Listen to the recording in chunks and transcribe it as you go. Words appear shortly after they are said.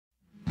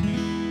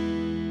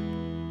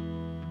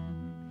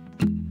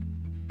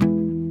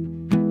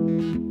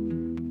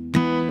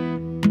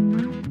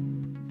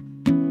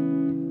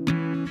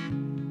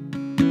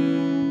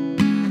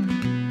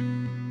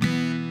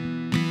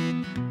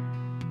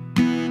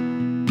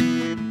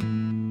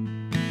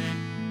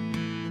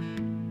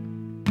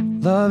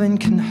Loving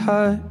can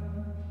hurt.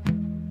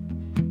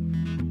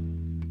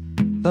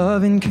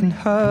 Loving can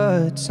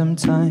hurt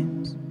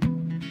sometimes,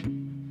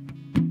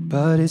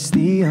 but it's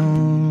the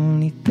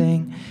only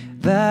thing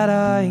that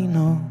I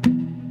know.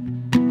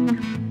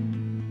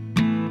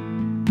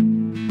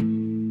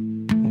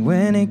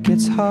 When it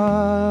gets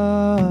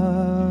hard,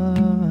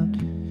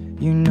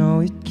 you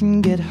know it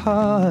can get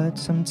hard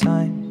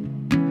sometimes.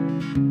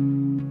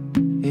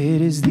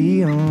 It is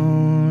the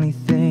only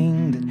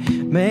thing that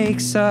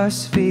makes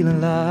us feel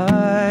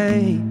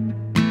alive.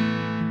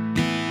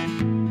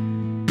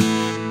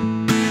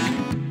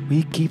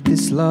 We keep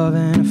this love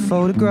in a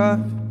photograph.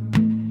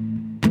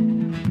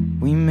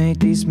 We made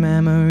these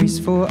memories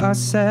for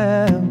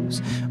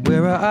ourselves,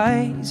 where our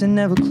eyes are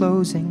never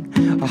closing,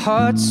 our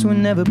hearts were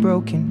never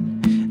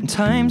broken, and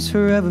time's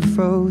forever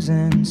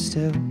frozen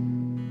still.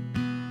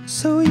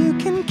 So you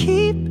can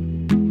keep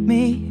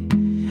me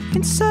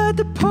inside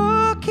the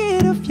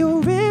pocket of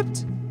your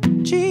ripped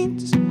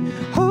jeans,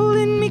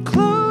 holding me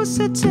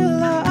closer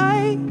till our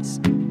eyes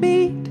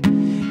meet.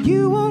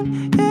 You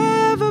won't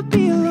ever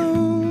be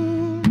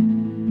alone.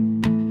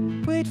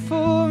 Wait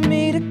for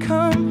me to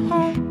come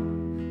home.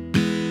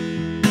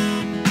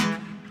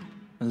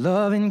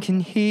 Loving can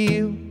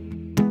heal.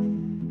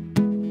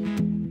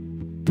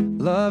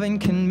 Loving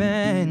can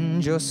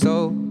mend your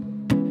soul,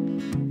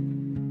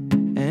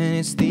 and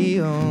it's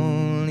the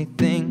only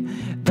thing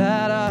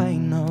that I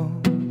know.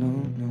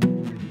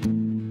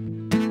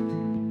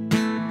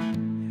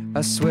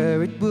 I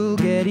swear it will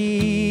get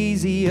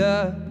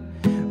easier.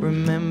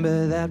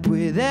 Remember that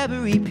with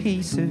every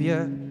piece of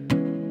you.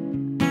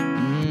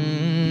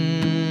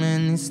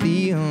 And it's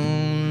the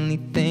only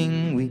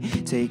thing we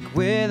take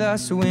with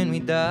us when we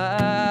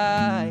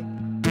die.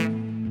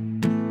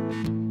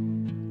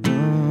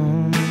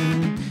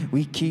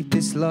 We keep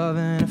this love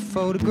in a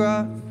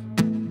photograph.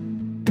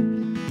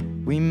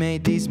 We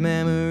made these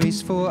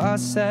memories for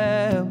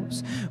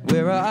ourselves,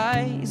 where our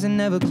eyes are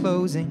never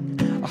closing,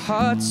 our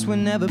hearts were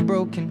never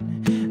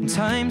broken, and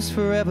time's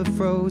forever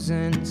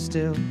frozen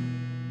still.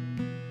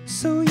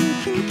 So you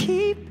can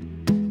keep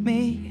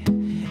me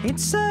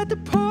inside the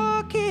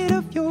pocket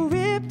of your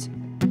ripped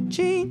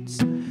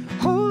jeans,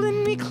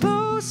 holding me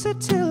closer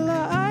till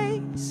our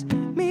eyes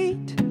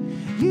meet.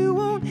 You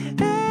won't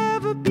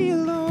ever be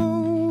alone.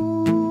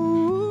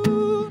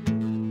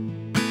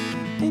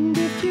 And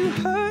if you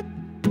hurt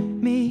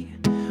me,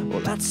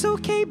 well, that's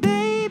okay,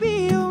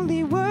 baby.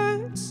 Only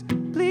words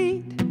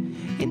bleed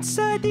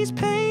inside these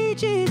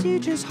pages. You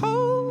just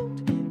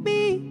hold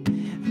me,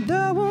 and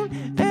I won't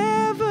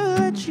ever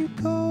let you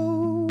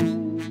go.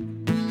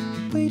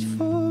 Wait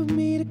for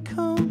me to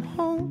come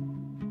home.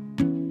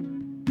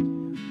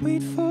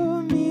 Wait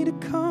for me to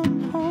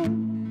come home.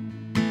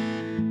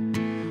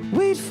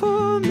 Wait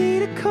for me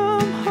to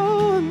come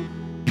home.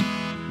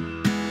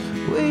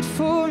 Wait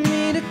for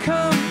me to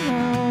come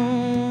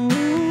home.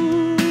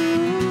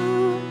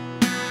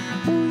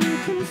 Oh, you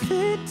can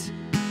fit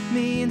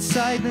me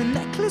inside the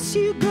necklace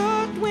you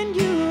got when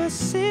you were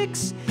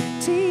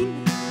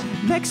 16,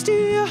 next to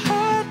your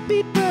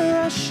heartbeat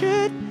where I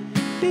should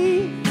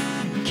be.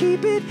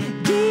 Keep it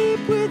deep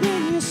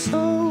within your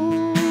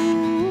soul.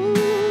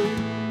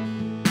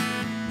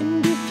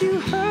 And if you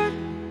hurt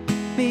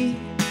me,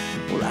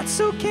 well,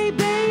 that's okay,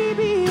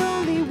 baby.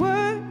 Only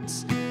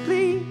words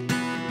bleed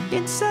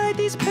inside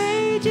these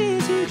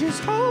pages. You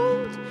just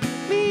hold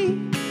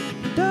me,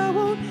 and I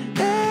won't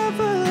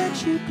ever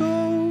let you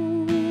go.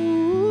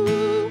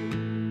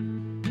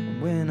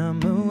 When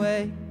I'm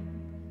away,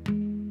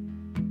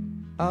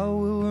 I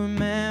will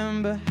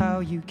remember how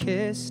you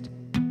kissed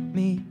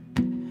me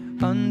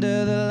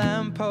under the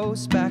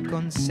lamppost back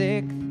on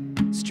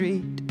 6th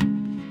Street,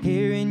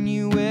 hearing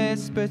you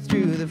whisper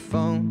through the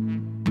phone.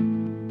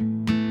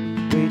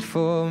 Wait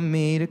for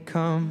me to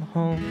come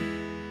home.